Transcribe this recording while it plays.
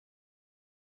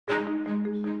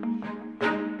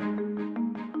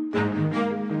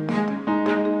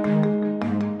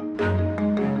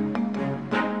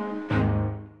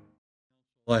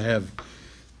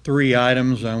three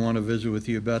items I want to visit with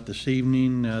you about this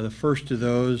evening. The first of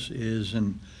those is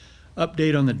an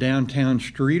update on the Downtown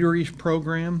Streateries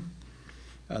program.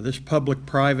 This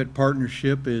public-private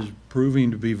partnership is proving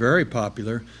to be very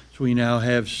popular, so we now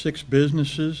have 6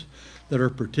 businesses that are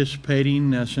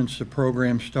participating since the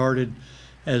program started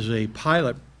as a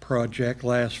pilot project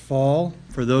last fall.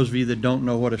 For those of you that don't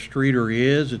know what a streetery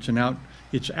is,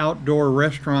 it's outdoor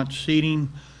restaurant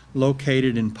seating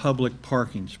located in public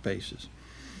parking spaces.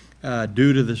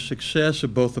 Due to the success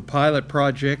of both the pilot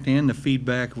project and the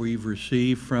feedback we've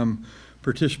received from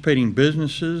participating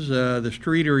businesses, the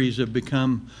streeteries have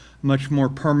become a much more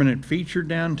permanent feature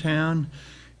downtown.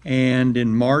 And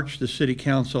in March, the City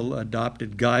Council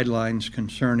adopted guidelines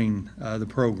concerning the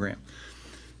program.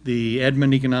 The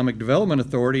Edmond Economic Development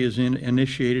Authority has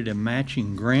initiated a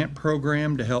matching grant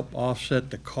program to help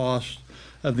offset the cost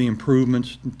of the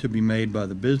improvements to be made by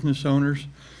the business owners.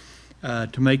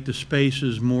 To make the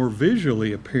spaces more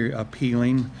visually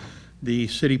appealing, the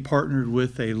city partnered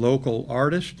with a local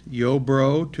artist,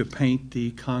 Yobro, to paint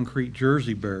the concrete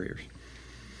jersey barriers.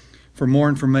 For more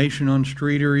information on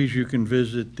streeteries, you can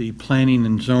visit the Planning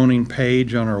and Zoning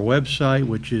page on our website,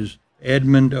 which is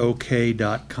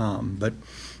edmondok.com. But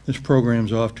this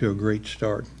program's off to a great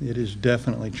start. It has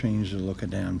definitely changed the look of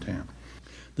downtown.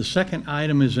 The second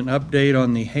item is an update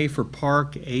on the Hafer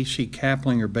Park AC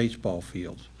Caplinger baseball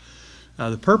fields.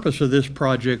 The purpose of this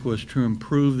project was to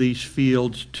improve these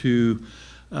fields to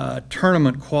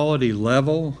tournament quality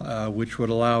level, which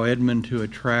would allow Edmond to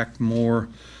attract more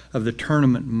of the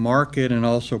tournament market and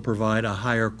also provide a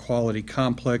higher quality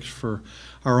complex for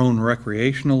our own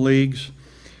recreational leagues.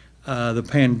 The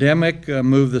pandemic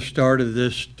moved the start of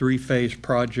this 3-phase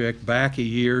project back a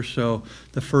year, so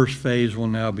the first phase will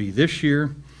now be this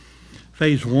year.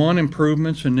 Phase 1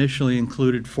 improvements initially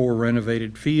included 4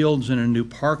 renovated fields and a new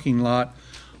parking lot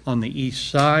on the east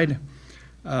side.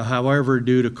 However,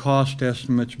 due to cost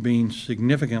estimates being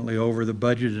significantly over the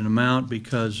budgeted amount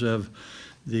because of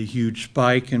the huge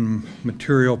spike in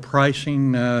material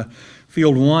pricing,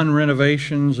 Field 1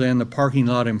 renovations and the parking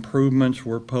lot improvements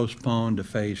were postponed to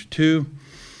Phase 2.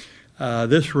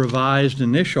 This revised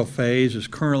initial phase is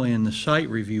currently in the site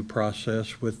review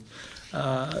process, with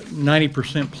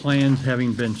 90% plans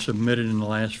having been submitted in the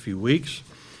last few weeks.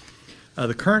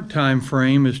 The current time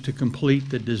frame is to complete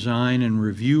the design and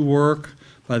review work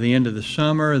by the end of the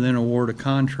summer, then award a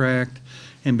contract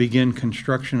and begin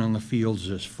construction on the fields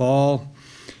this fall.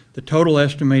 The total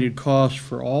estimated cost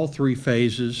for all 3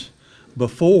 phases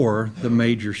before the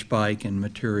major spike in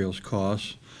materials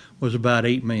costs was about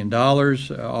 $8 million,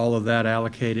 all of that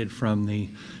allocated from the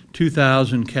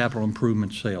 2000 capital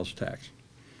improvement sales tax.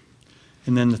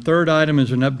 And then the third item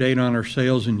is an update on our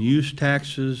sales and use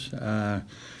taxes. The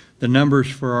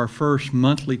numbers for our first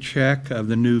monthly check of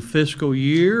the new fiscal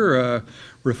year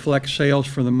reflect sales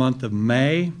for the month of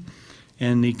May,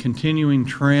 and the continuing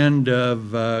trend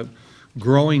of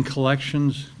growing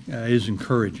collections is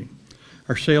encouraging.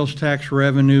 Our sales tax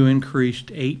revenue increased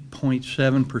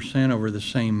 8.7% over the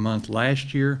same month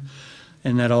last year,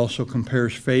 and that also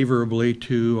compares favorably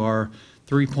to our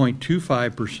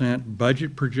 3.25%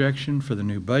 budget projection for the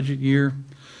new budget year.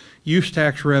 Use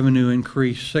tax revenue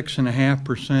increased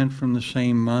 6.5% from the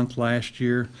same month last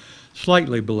year,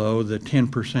 slightly below the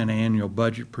 10% annual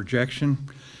budget projection.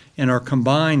 And our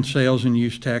combined sales and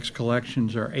use tax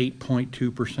collections are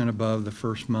 8.2% above the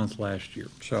first month last year.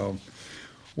 So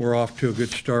we're off to a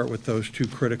good start with those 2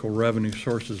 critical revenue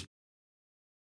sources.